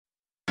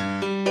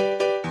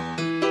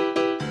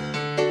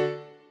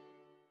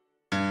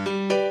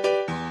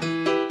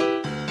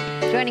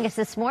Joining us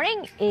this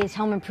morning is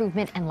home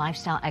improvement and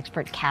lifestyle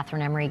expert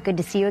Kathryn Emery. Good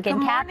to see you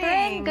again,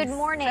 Kathryn. Good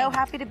morning. So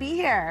happy to be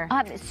here.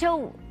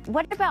 So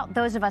what about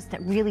those of us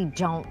that really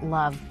don't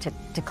love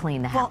to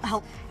clean the house? Well,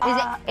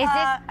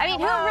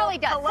 who really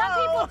does?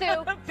 Hello.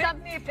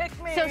 Some people do.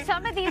 Pick me. So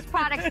some of these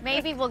products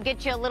maybe will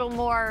get you a little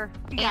more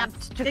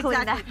amped to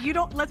clean the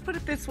house. Let's put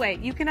it this way.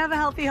 You can have a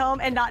healthy home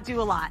and not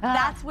do a lot.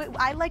 That's what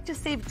I like to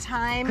save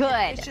time,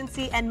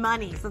 efficiency, and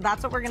money. So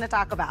that's what we're going to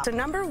talk about. So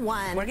number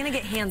one, we're going to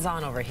get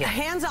hands-on over here.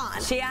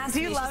 Hands-on. She asked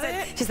me,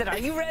 she said, are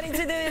you ready to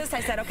do this?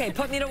 I said, okay,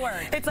 put me to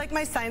work. It's like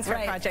my science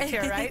fair project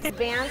here, right?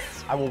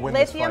 Advanced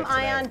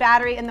lithium-ion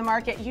battery in the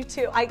market. You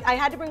too. I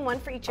had to bring one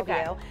for each of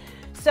you.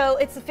 So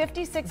it's a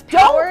 56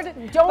 powered.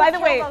 Don't by the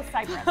way,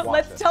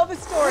 let's tell the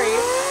story.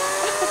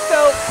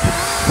 So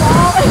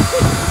fall,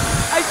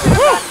 I should have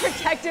got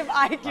protective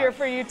eye gear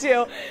for you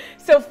too.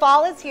 So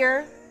fall is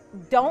here.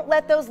 Don't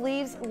let those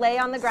leaves lay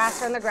on the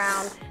grass or on the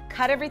ground.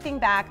 Cut everything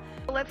back.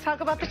 Let's talk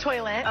about the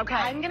toilet. Okay.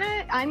 I'm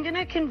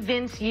gonna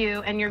convince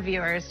you and your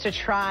viewers to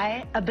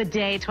try a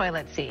bidet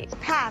toilet seat.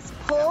 Pass,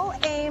 pull,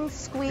 aim,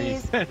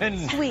 squeeze,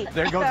 sweep.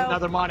 There goes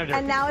another monitor.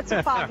 And now it's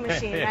a fog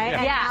machine, right?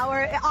 And now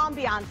we're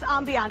ambiance,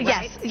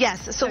 Yes, right?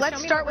 yes. So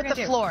let's start with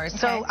the floors.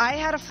 So I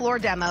had a floor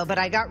demo, but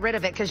I got rid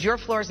of it because your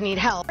floors need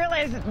help. I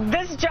realized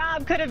this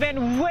job could have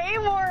been way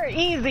more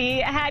easy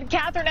had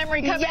Kathryn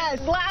Emery come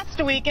in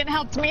last week and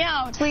helped me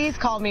out. Please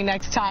call me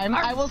next time.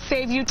 I will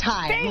save you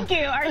time. Thank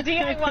you, our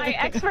DIY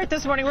expert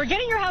this morning. We're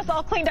getting your house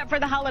all cleaned up for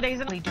the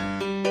holidays.